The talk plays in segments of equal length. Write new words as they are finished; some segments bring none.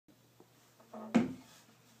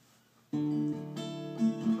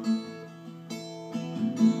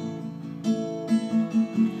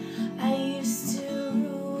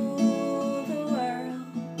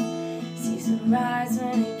Rise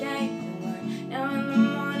when it gave the word. Now in the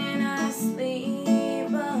morning I sleep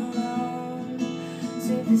alone.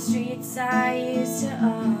 Sweep the streets I used to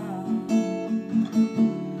own.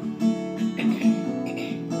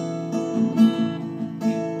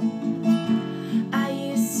 I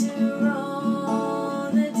used to roll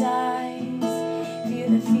the dice, feel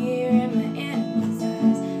the fear in my enemy's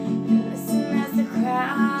eyes, and listen as the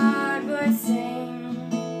crowd would sing.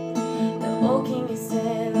 The old king is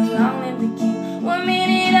dead, long live the king. One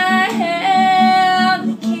minute I held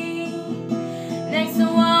the key, next the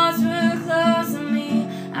walls were closed on me.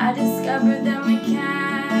 I discovered that my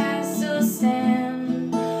castle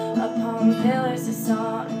stand upon pillars of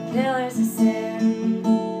salt and pillars of sin.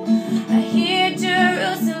 I hear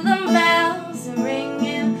Jerusalem bells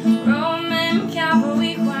ringing, Roman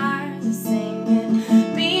cavalry choirs are singing.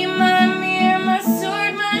 Be my mirror, my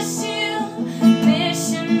sword, my shield,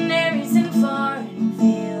 missionaries in foreign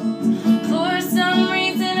fields. For some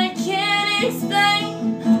reason I can't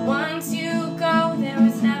explain, once you go there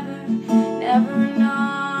was never an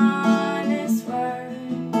honest word.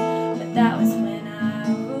 But that was when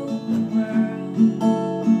I ruled the world.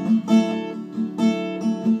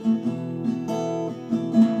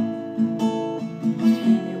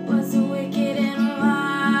 It was a wicked and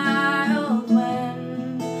wild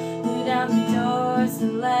wind, blew down the doors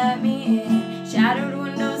and let me in, shattered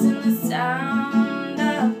windows and the sound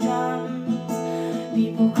of drums.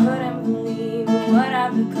 People couldn't believe what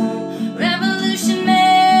I've become.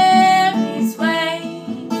 Revolutionary sway,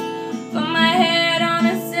 put my head on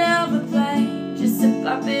a silver plate, just a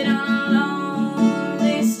puppet on a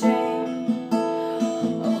lonely string.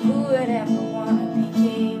 Oh, who would ever want to be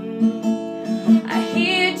king? I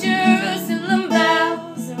hear Jerusalem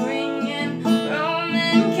bells ringing,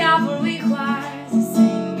 Roman cavalry choirs are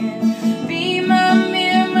singing. Be my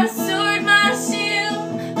mirror, my sword, my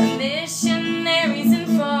shield, missionaries in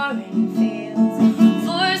foreign fields.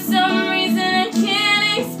 For some reason I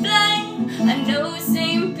can't explain, I know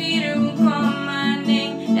St. Peter will call my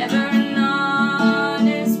name, never an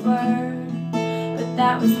honest word. But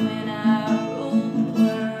that was when I ruled the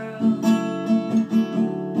world.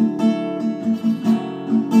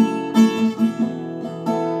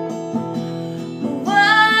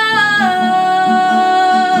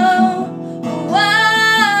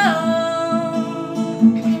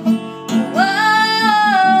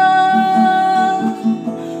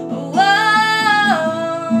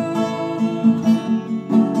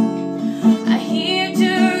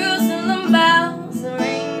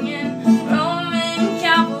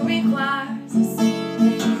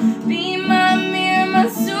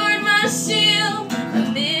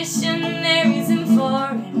 Missionaries in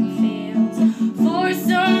foreign fields. For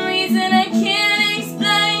some reason I can't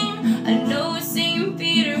explain, I know St.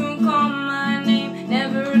 Peter will call my name,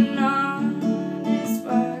 never an honest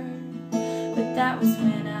word. But that was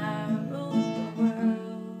when I